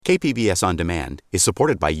KPBS On Demand is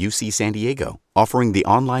supported by UC San Diego, offering the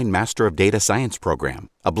online Master of Data Science program,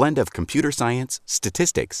 a blend of computer science,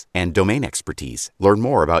 statistics, and domain expertise. Learn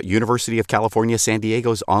more about University of California San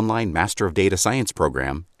Diego's online Master of Data Science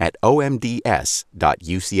program at omds.ucsd.edu.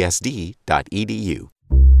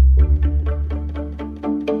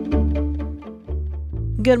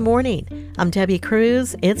 Good morning. I'm Debbie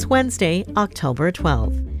Cruz. It's Wednesday, October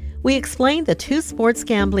 12th. We explain the two sports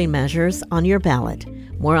gambling measures on your ballot.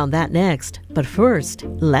 More on that next, but first,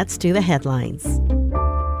 let's do the headlines.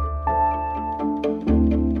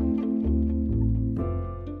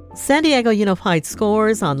 San Diego Unified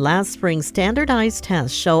scores on last spring's standardized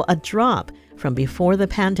tests show a drop from before the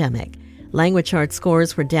pandemic. Language arts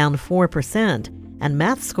scores were down 4%, and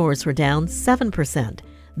math scores were down 7%.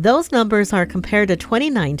 Those numbers are compared to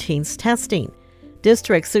 2019's testing.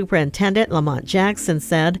 District Superintendent Lamont Jackson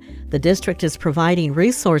said the district is providing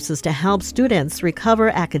resources to help students recover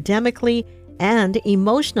academically and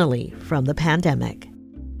emotionally from the pandemic.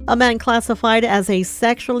 A man classified as a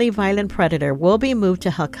sexually violent predator will be moved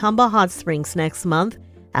to Jacamba Hot Springs next month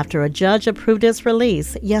after a judge approved his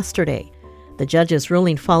release yesterday. The judge's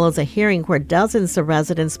ruling follows a hearing where dozens of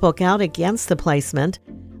residents spoke out against the placement.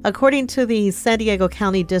 According to the San Diego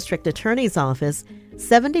County District Attorney's Office,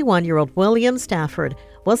 71-year-old William Stafford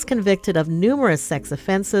was convicted of numerous sex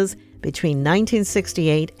offenses between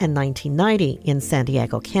 1968 and 1990 in San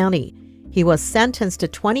Diego County. He was sentenced to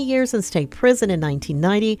 20 years in state prison in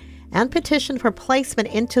 1990 and petitioned for placement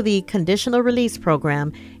into the conditional release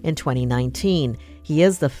program in 2019. He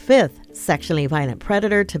is the fifth sexually violent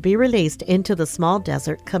predator to be released into the small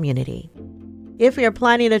desert community. If you're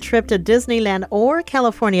planning a trip to Disneyland or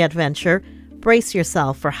California Adventure, brace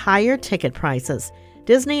yourself for higher ticket prices.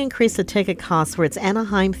 Disney increased the ticket cost for its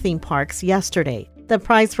Anaheim theme parks yesterday. The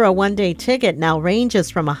price for a one-day ticket now ranges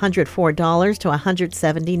from $104 to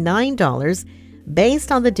 $179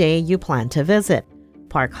 based on the day you plan to visit.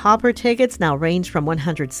 Park hopper tickets now range from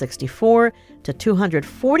 $164 to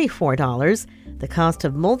 $244. The cost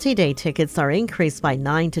of multi-day tickets are increased by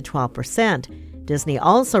 9 to 12%. Disney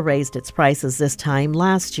also raised its prices this time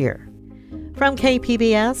last year. From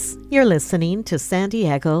KPBS, you're listening to San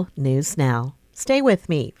Diego News Now. Stay with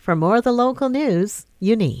me for more of the local news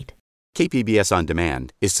you need. KPBS On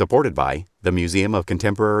Demand is supported by the Museum of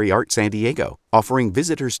Contemporary Art San Diego, offering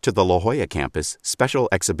visitors to the La Jolla campus special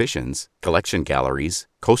exhibitions, collection galleries,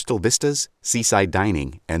 coastal vistas, seaside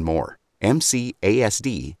dining, and more.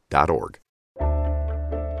 mcasd.org.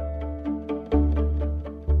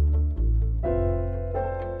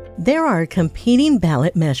 There are competing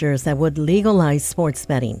ballot measures that would legalize sports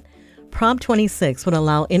betting. Prop 26 would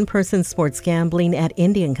allow in-person sports gambling at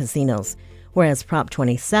Indian casinos, whereas Prop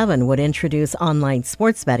 27 would introduce online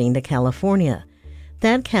sports betting to California.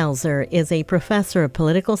 Thad Kalzer is a professor of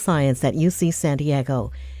political science at UC San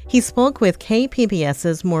Diego. He spoke with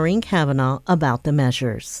KPBS's Maureen Cavanaugh about the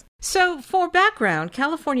measures. So, for background,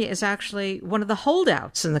 California is actually one of the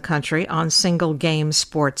holdouts in the country on single-game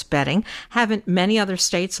sports betting. Haven't many other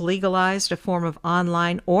states legalized a form of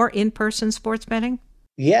online or in-person sports betting?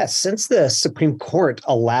 Yes, since the Supreme Court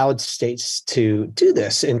allowed states to do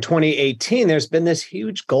this in 2018, there's been this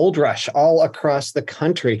huge gold rush all across the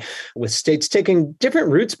country, with states taking different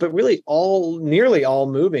routes, but really nearly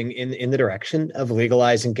all moving in the direction of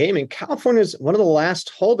legalizing gaming. California is one of the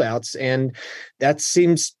last holdouts, and that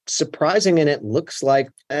seems surprising. And it looks like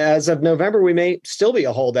as of November, we may still be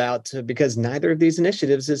a holdout because neither of these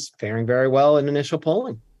initiatives is faring very well in initial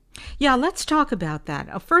polling. Yeah, let's talk about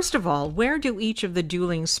that. First of all, where do each of the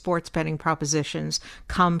dueling sports betting propositions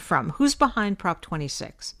come from? Who's behind Prop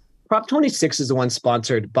 26? Prop 26 is the one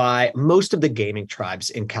sponsored by most of the gaming tribes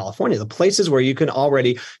in California, the places where you can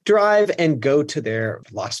already drive and go to their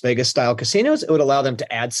Las Vegas-style casinos. It would allow them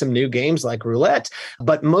to add some new games like roulette,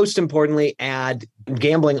 but most importantly, add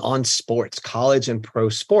gambling on sports, college and pro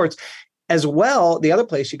sports. As well, the other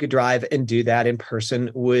place you could drive and do that in person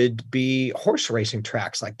would be horse racing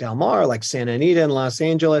tracks like Del Mar, like Santa Anita in Los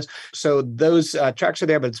Angeles. So those tracks are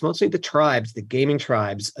there, but it's mostly the tribes, the gaming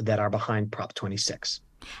tribes, that are behind Prop 26.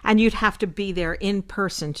 And you'd have to be there in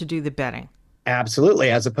person to do the betting.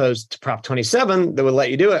 Absolutely, as opposed to Prop 27 that would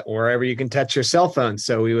let you do it wherever you can touch your cell phone.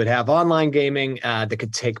 So we would have online gaming that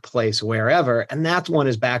could take place wherever. And that one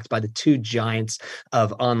is backed by the two giants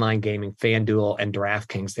of online gaming, FanDuel and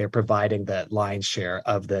DraftKings. They're providing the lion's share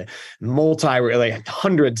of the really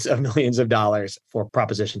hundreds of millions of dollars for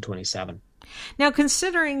Proposition 27. Now,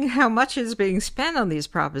 considering how much is being spent on these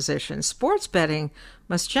propositions, sports betting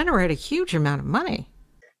must generate a huge amount of money.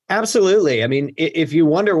 Absolutely. I mean, if you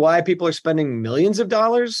wonder why people are spending millions of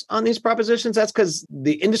dollars on these propositions, that's because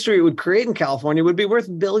the industry it would create in California would be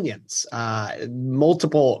worth billions,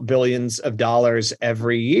 multiple billions of dollars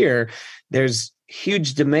every year. There's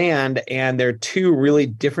huge demand, and there are two really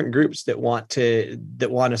different groups that want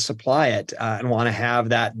to supply it and want to have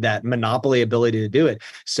that monopoly ability to do it.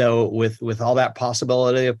 So with all that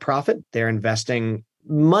possibility of profit, they're investing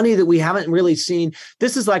money that we haven't really seen.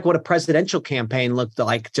 This is like what a presidential campaign looked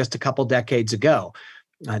like just a couple decades ago.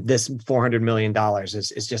 This $400 million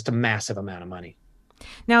is just a massive amount of money.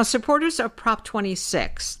 Now, supporters of Prop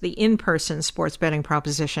 26, the in-person sports betting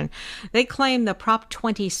proposition, they claim the Prop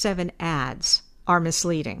 27 ads are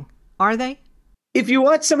misleading. Are they? If you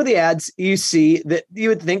watch some of the ads, you see that you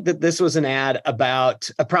would think that this was an ad about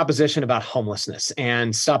a proposition about homelessness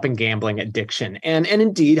and stopping gambling addiction. And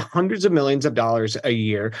indeed, hundreds of millions of dollars a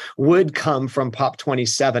year would come from Prop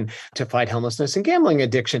 27 to fight homelessness and gambling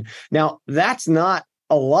addiction. Now, that's not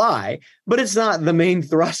a lie, but it's not the main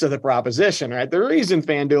thrust of the proposition, right? The reason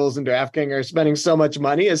FanDuel and DraftKings are spending so much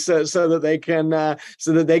money is so that they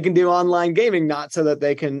can do online gaming, not so that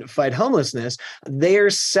they can fight homelessness. They are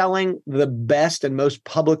selling the best and most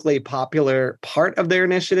publicly popular part of their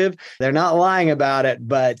initiative. They're not lying about it,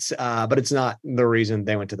 but it's not the reason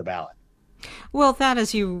they went to the ballot. Well, that,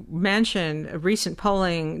 as you mentioned, recent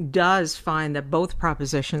polling does find that both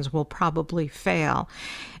propositions will probably fail.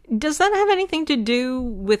 Does that have anything to do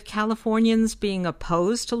with Californians being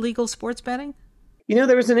opposed to legal sports betting? You know,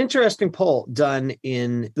 there was an interesting poll done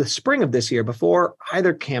in the spring of this year before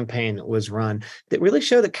either campaign was run that really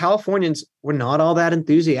showed that Californians were not all that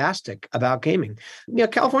enthusiastic about gaming. You know,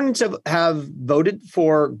 Californians have voted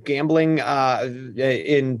for gambling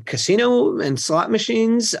in casino and slot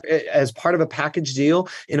machines as part of a package deal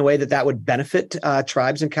in a way that would benefit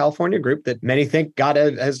tribes in California, a group that many think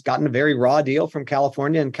has gotten a very raw deal from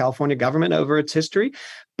California and California government over its history.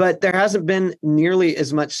 But there hasn't been nearly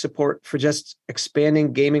as much support for just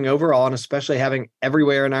expanding gaming overall, and especially having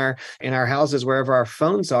everywhere in our houses, wherever our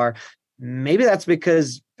phones are. Maybe that's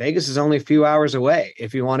because Vegas is only a few hours away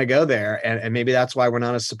if you want to go there. And maybe that's why we're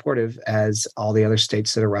not as supportive as all the other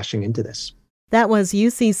states that are rushing into this. That was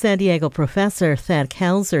UC San Diego professor Thad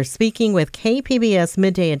Kelzer speaking with KPBS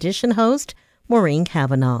Midday Edition host Maureen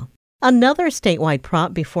Cavanaugh. Another statewide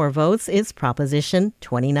prop before votes is Proposition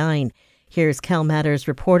 29. Here's CalMatters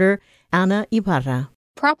reporter Ana Ibarra.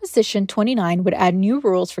 Proposition 29 would add new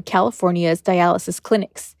rules for California's dialysis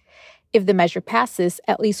clinics. If the measure passes,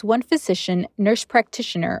 at least one physician, nurse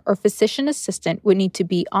practitioner, or physician assistant would need to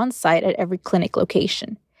be on site at every clinic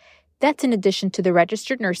location. That's in addition to the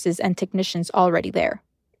registered nurses and technicians already there.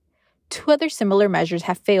 Two other similar measures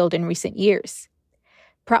have failed in recent years.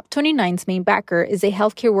 Prop 29's main backer is a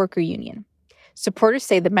healthcare worker union. Supporters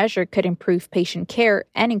say the measure could improve patient care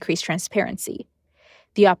and increase transparency.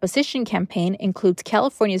 The opposition campaign includes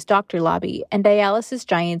California's doctor lobby and dialysis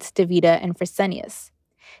giants DaVita and Fresenius.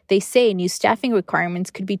 They say new staffing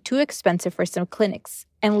requirements could be too expensive for some clinics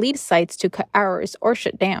and lead sites to cut hours or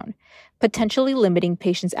shut down, potentially limiting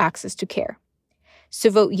patients' access to care. So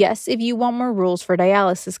vote yes if you want more rules for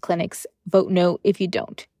dialysis clinics. Vote no if you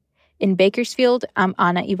don't. In Bakersfield, I'm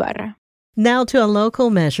Ana Ibarra. Now to a local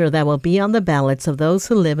measure that will be on the ballots of those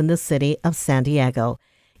who live in the city of San Diego.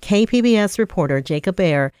 KPBS reporter Jacob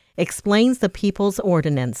Baer explains the People's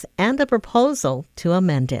Ordinance and a proposal to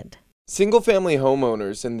amend it. Single-family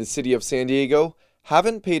homeowners in the city of San Diego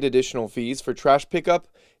haven't paid additional fees for trash pickup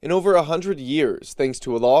in over 100 years thanks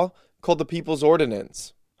to a law called the People's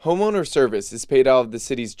Ordinance. Homeowner service is paid out of the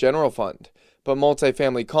city's general fund, but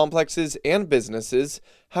multifamily complexes and businesses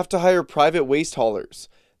have to hire private waste haulers.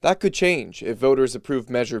 That could change if voters approve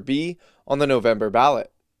Measure B on the November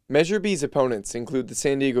ballot. Measure B's opponents include the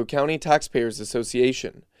San Diego County Taxpayers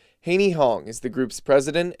Association. Haney Hong is the group's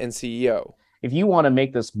president and CEO. If you want to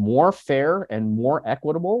make this more fair and more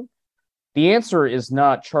equitable, the answer is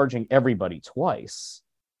not charging everybody twice,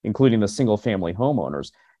 including the single-family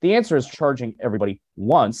homeowners. The answer is charging everybody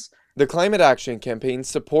once. The Climate Action Campaign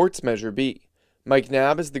supports Measure B. Mike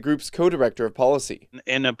Knabb is the group's co-director of policy.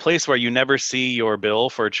 In a place where you never see your bill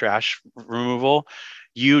for trash removal,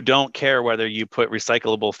 you don't care whether you put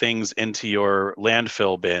recyclable things into your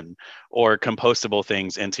landfill bin or compostable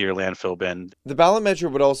things into your landfill bin. The ballot measure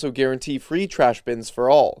would also guarantee free trash bins for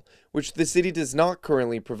all, which the city does not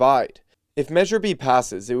currently provide. If Measure B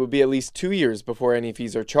passes, it would be at least 2 years before any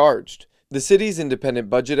fees are charged. The city's independent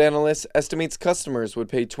budget analyst estimates customers would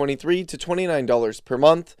pay $23 to $29 per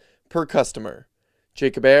month per customer.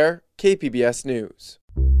 Jacob Baer, KPBS News.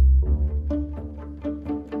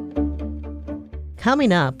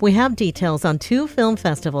 Coming up, we have details on 2 film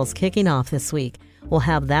festivals kicking off this week. We'll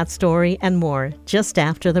have that story and more just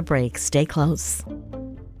after the break. Stay close.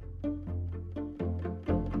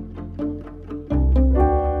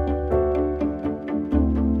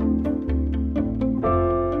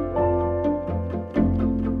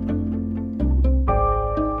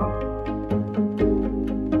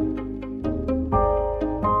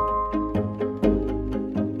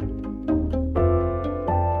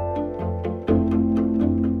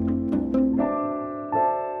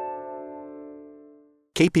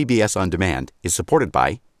 KPBS On Demand is supported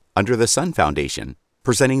by Under the Sun Foundation,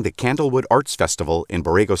 presenting the Candlewood Arts Festival in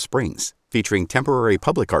Borrego Springs, featuring temporary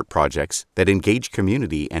public art projects that engage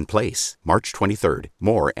community and place. March 23rd.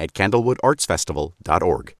 More at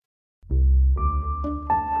candlewoodartsfestival.org.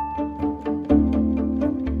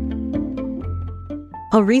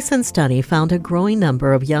 A recent study found a growing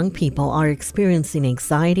number of young people are experiencing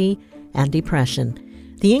anxiety and depression.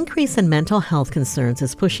 The increase in mental health concerns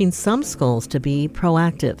is pushing some schools to be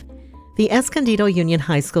proactive. The Escondido Union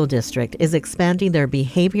High School District is expanding their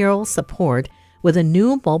behavioral support with a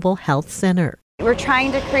new mobile health center. We're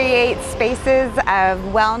trying to create spaces of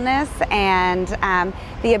wellness and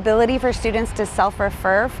the ability for students to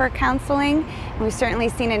self-refer for counseling. We've certainly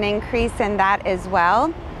seen an increase in that as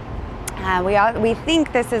well. We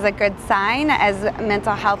think this is a good sign as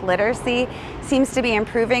mental health literacy seems to be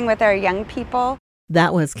improving with our young people.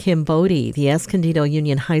 That was Kim Bodie, the Escondido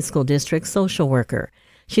Union High School District social worker.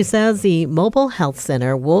 She says the mobile health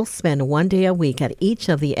center will spend 1 day a week at each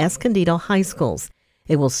of the Escondido high schools.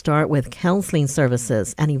 It will start with counseling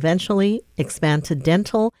services and eventually expand to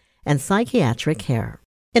dental and psychiatric care.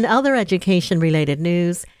 In other education-related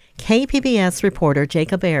news, KPBS reporter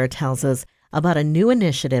Jacob Ayer tells us about a new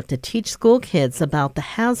initiative to teach school kids about the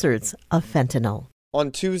hazards of fentanyl. On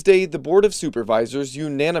Tuesday, the Board of Supervisors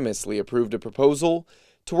unanimously approved a proposal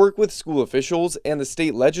to work with school officials and the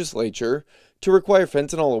state legislature to require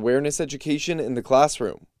fentanyl awareness education in the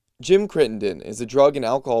classroom. Jim Crittenden is a drug and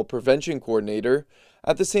alcohol prevention coordinator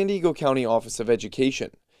at the San Diego County Office of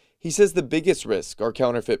Education. He says the biggest risk are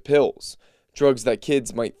counterfeit pills, drugs that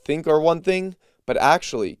kids might think are one thing, but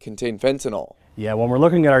actually contain fentanyl. Yeah, when we're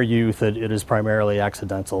looking at our youth, it is primarily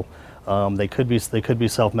accidental. They could be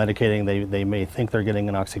self-medicating. They may think they're getting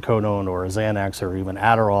an oxycodone or a Xanax or even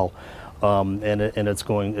Adderall, and it's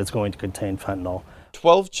going to contain fentanyl.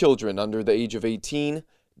 12 children under the age of 18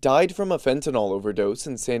 died from a fentanyl overdose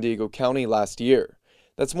in San Diego County last year.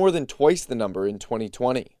 That's more than twice the number in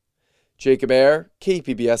 2020. Jacob Ayer,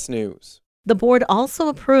 KPBS News. The board also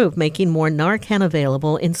approved making more Narcan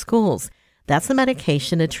available in schools. That's a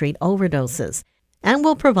medication to treat overdoses, and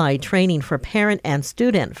will provide training for parent and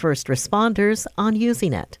student first responders on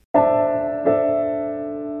using it.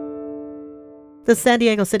 The San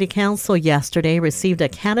Diego City Council yesterday received a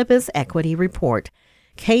cannabis equity report.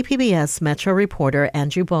 KPBS Metro reporter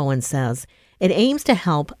Andrew Bowen says it aims to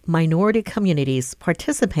help minority communities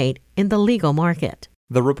participate in the legal market.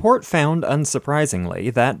 The report found,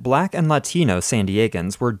 unsurprisingly, that Black and Latino San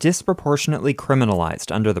Diegans were disproportionately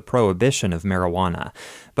criminalized under the prohibition of marijuana.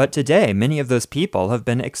 But today, many of those people have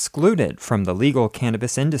been excluded from the legal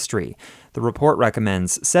cannabis industry. The report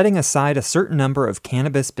recommends setting aside a certain number of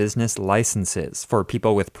cannabis business licenses for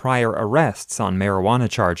people with prior arrests on marijuana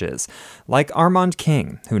charges, like Armand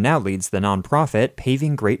King, who now leads the nonprofit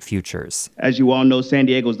Paving Great Futures. As you all know, San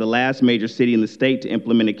Diego is the last major city in the state to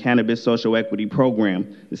implement a cannabis social equity program.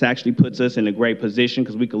 This actually puts us in a great position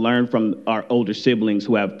because we can learn from our older siblings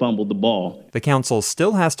who have fumbled the ball. The council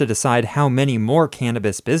still has to decide how many more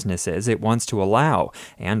cannabis businesses it wants to allow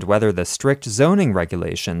and whether the strict zoning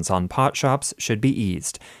regulations on pot shops should be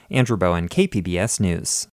eased. Andrew Bowen, KPBS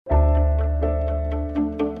News.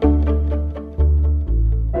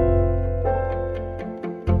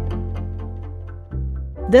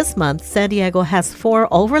 This month, San Diego has 4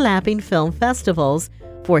 overlapping film festivals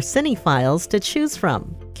for cinephiles to choose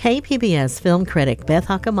from. KPBS film critic Beth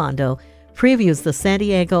Accomando previews the San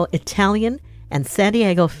Diego Italian and San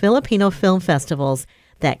Diego Filipino film festivals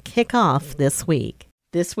that kick off this week.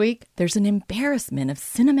 This week, there's an embarrassment of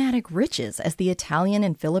cinematic riches as the Italian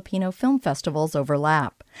and Filipino film festivals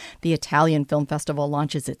overlap. The Italian Film Festival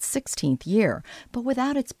launches its 16th year, but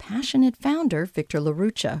without its passionate founder, Victor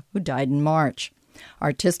LaRuccia, who died in March.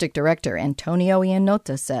 Artistic director Antonio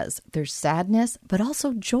Iannota says there's sadness, but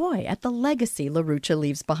also joy at the legacy LaRuccia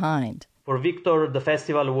leaves behind. For Victor, the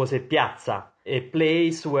festival was a piazza, a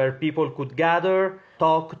place where people could gather,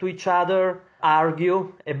 talk to each other,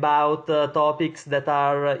 argue about topics that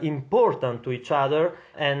are important to each other,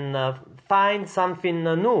 and find something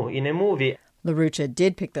new in a movie. LaRuccia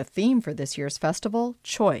did pick the theme for this year's festival,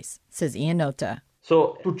 choice, says Iannota.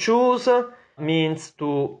 So to choose means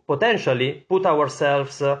to potentially put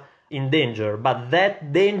ourselves in danger, but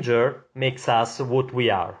that danger makes us what we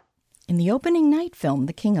are. In the opening night film,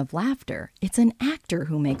 The King of Laughter, it's an actor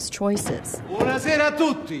who makes choices. Buonasera a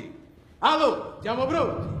tutti. Allora, siamo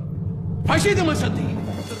pronti. Facete un saltino.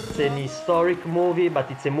 It's an historic movie,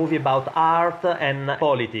 but it's a movie about art and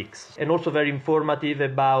politics, and also very informative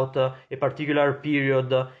about a particular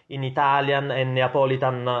period in Italian and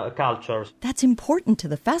Neapolitan cultures. That's important to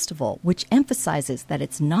the festival, which emphasizes that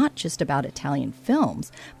it's not just about Italian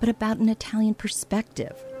films, but about an Italian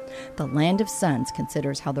perspective. The Land of Suns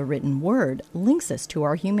considers how the written word links us to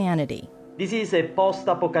our humanity. This is a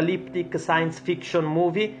post-apocalyptic science fiction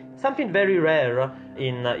movie, something very rare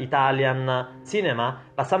in Italian cinema,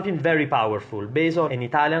 but something very powerful, based on an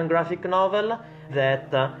Italian graphic novel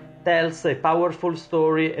that tells a powerful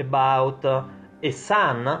story about a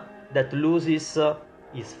son that loses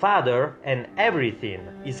his father and everything,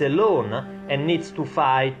 is alone and needs to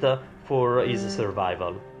fight for his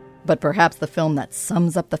survival. But perhaps the film that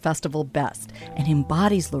sums up the festival best and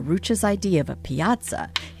embodies LaRuccia's idea of a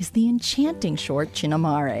piazza is the enchanting short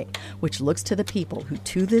Cinemare, which looks to the people who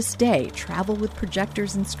to this day travel with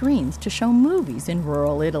projectors and screens to show movies in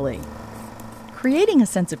rural Italy. Creating a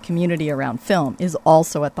sense of community around film is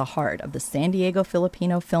also at the heart of the San Diego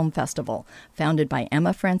Filipino Film Festival, founded by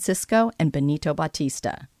Emma Francisco and Benito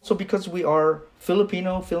Batista. So because we are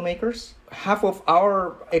Filipino filmmakers, half of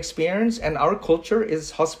our experience and our culture is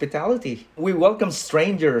hospitality. We welcome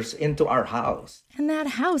strangers into our house. And that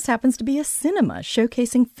house happens to be a cinema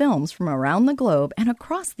showcasing films from around the globe and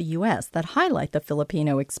across the U.S. that highlight the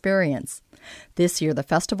Filipino experience. This year, the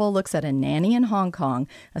festival looks at a nanny in Hong Kong,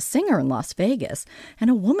 a singer in Las Vegas, and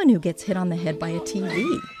a woman who gets hit on the head by a TV.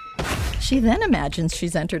 She then imagines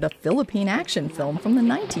she's entered a Philippine action film from the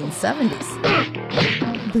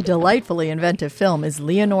 1970s. The delightfully inventive film is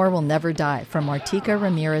Leonor Will Never Die from Martika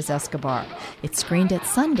Ramirez Escobar. It screened at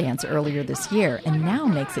Sundance earlier this year and now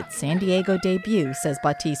makes its San Diego debut, says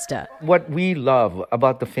Batista. What we love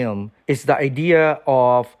about the film is the idea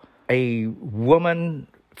of a woman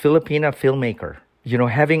Filipina filmmaker,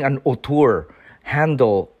 having an auteur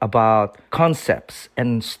handle about concepts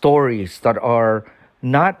and stories that are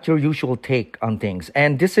not your usual take on things.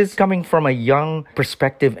 And this is coming from a young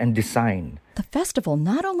perspective and design. The festival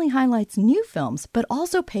not only highlights new films, but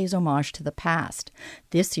also pays homage to the past.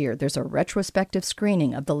 This year, there's a retrospective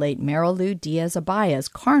screening of the late Marilu Diaz-Abaya's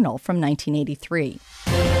Carnal from 1983.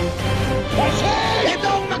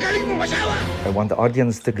 I want the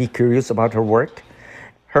audience to be curious about her work.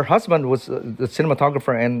 Her husband was the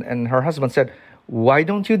cinematographer, and her husband said, "Why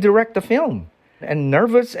don't you direct the film?" And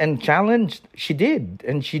nervous and challenged, she did,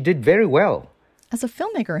 and she did very well. As a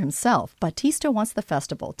filmmaker himself, Batista wants the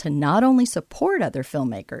festival to not only support other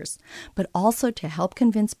filmmakers, but also to help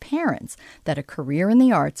convince parents that a career in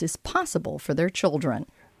the arts is possible for their children.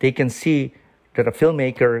 They can see that a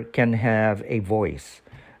filmmaker can have a voice,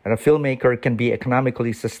 that a filmmaker can be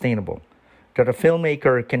economically sustainable, that a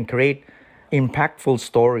filmmaker can create impactful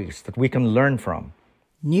stories that we can learn from.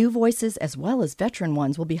 New voices as well as veteran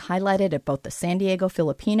ones will be highlighted at both the San Diego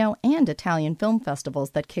Filipino and Italian film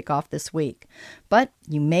festivals that kick off this week. But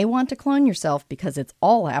you may want to clone yourself because it's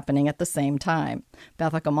all happening at the same time.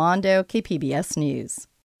 Beth Accomando, KPBS News.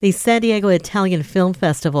 The San Diego Italian Film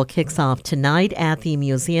Festival kicks off tonight at the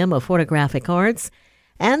Museum of Photographic Arts,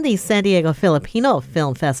 and the San Diego Filipino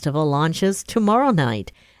Film Festival launches tomorrow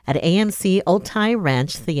night at AMC Otay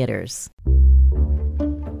Ranch Theaters.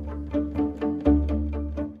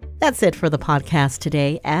 That's it for the podcast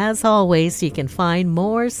today. As always, you can find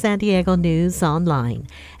more San Diego news online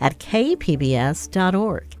at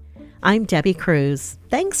kpbs.org. I'm Debbie Cruz.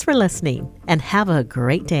 Thanks for listening and have a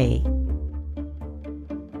great day.